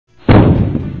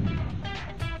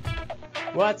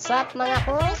What's up mga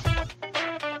kuy?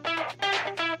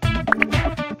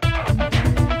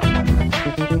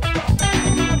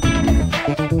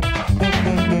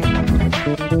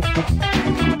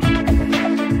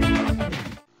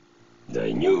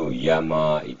 The new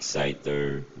Yamaha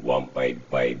Exciter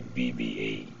 155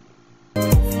 VVA.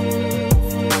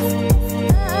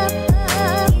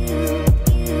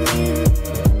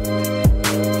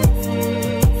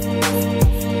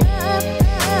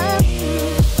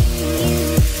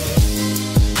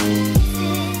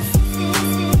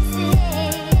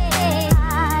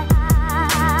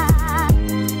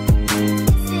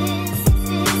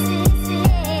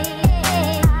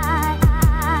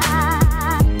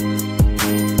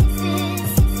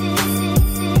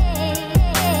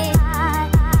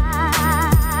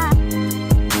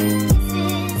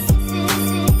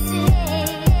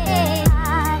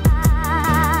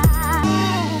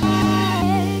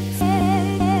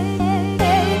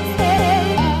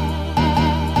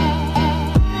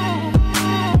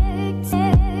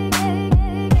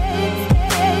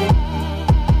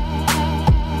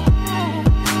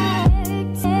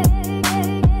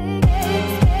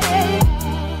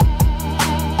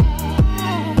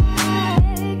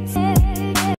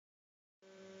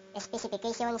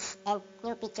 Specifications and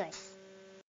new features.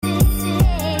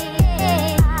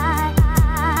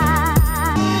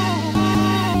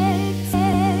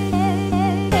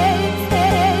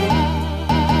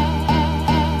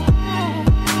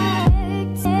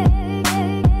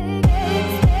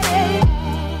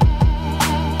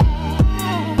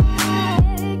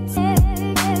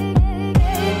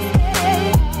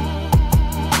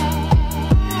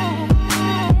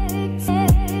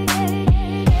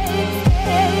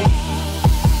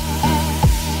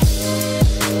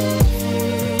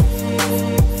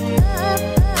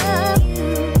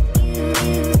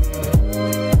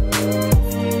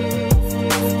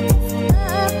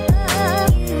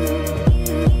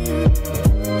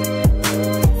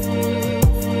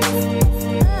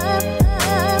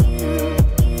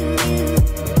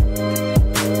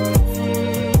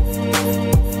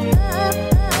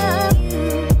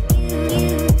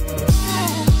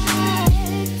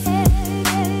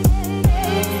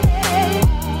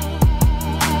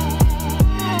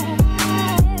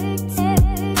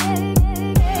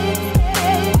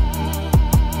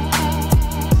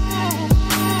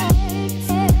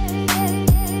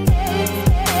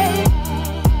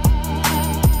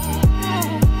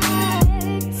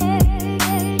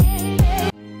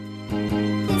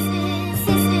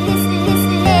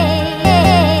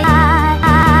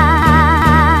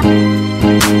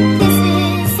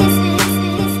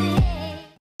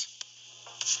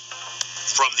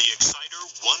 From the Exciter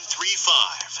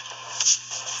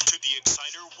 135 to the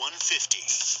Exciter 150,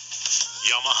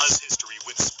 Yamaha's history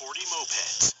with sporty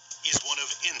mopeds is one of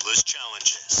endless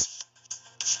challenges.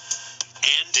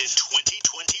 And in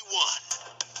 2021,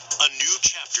 a new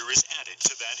chapter is added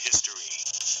to that history.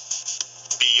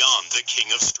 Beyond the King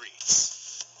of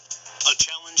Streets, a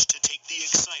challenge to take the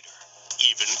Exciter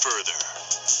even further.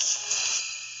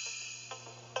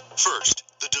 First,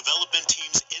 the development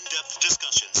team's in-depth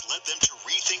discussions led them to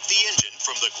rethink the engine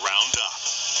from the ground up.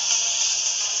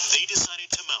 They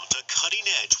decided to mount a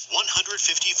cutting-edge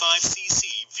 155cc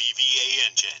VVA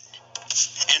engine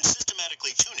and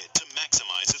systematically tune it to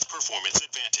maximize its performance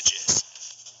advantages.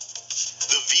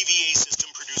 The VVA system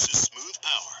produces smooth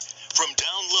power from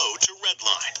down low to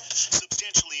redline,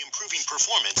 substantially improving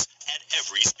performance at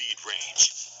every speed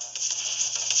range.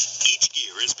 Each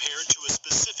gear is paired to a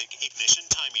specific ignition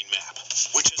timing map,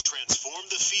 which has transformed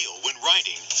the feel when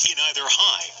riding in either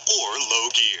high or low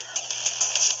gear.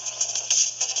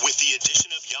 With the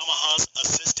addition of Yamaha's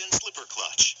assistant slipper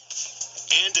clutch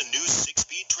and a new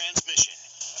 6-speed transmission,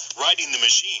 riding the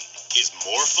machine is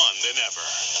more fun than ever.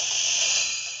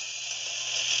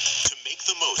 To make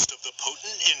the most of the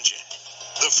potent engine,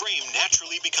 the frame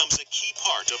naturally becomes a key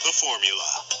part of the formula.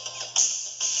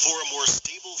 For a more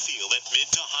stable feel at mid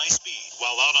to high speed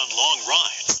while out on long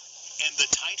rides, and the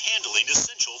tight handling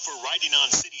essential for riding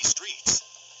on city streets,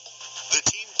 the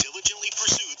team diligently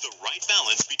pursued the right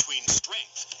balance between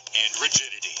strength and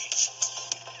rigidity.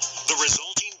 The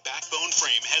resulting backbone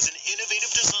frame has an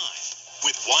innovative design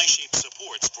with Y-shaped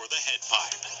supports for the head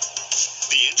pipe.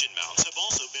 The engine mounts have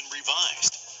also been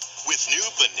revised, with new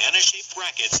banana-shaped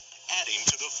brackets adding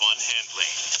to the fun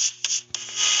handling.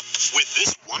 With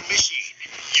this one machine,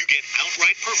 you get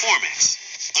outright performance,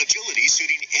 agility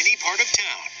suiting any part of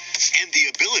town, and the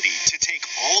ability to take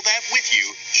all that with you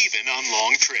even on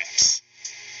long trips.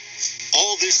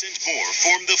 All this and more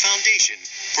form the foundation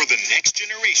for the next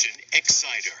generation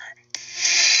Exciter.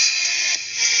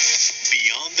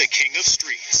 Beyond the King of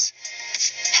Streets,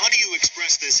 how do you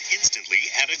express this instantly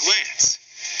at a glance?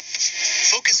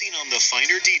 Focusing on the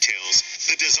finer details,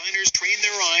 the designers trained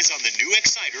their eyes on the new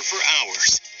Exciter for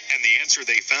hours, and the answer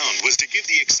they found was to give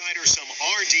the Exciter some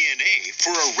RDNA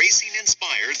for a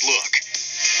racing-inspired look.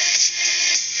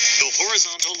 The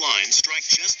horizontal lines strike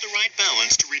just the right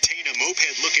balance to retain a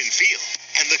moped look and feel,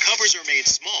 and the covers are made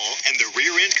small and the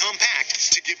rear end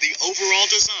compact to give the overall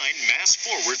design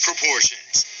mass-forward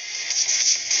proportions.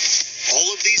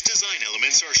 All of these design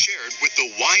elements are shared with the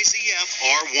YZF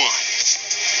R1.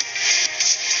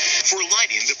 For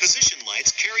lighting, the position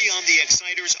lights carry on the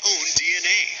Exciter's own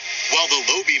DNA, while the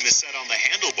low beam is set on the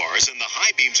handlebars and the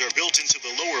high beams are built into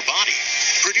the lower body,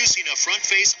 producing a front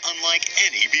face unlike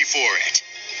any before it.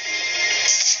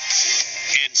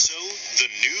 And so, the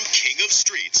new King of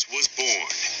Streets was born,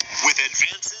 with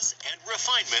advances and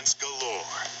refinements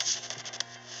galore.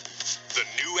 The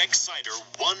new Exciter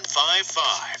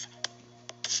 155.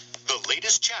 The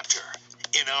latest chapter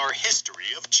in our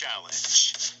history of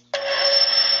challenge.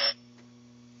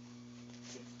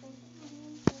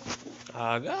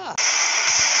 Aga.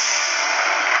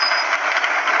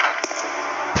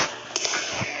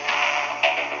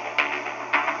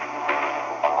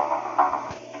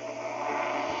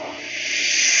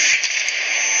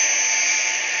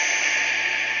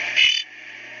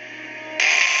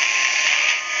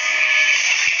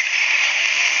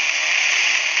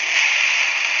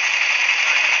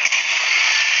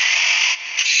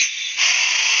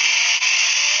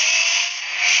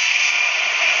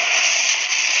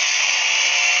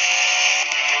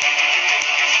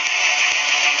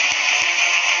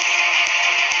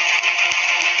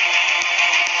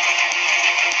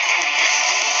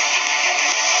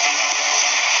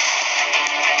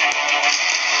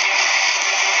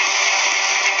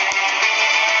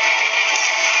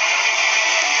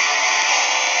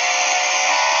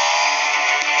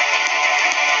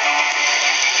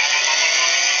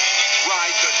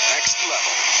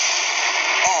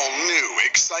 All new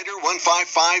Exciter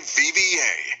 155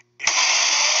 VVA.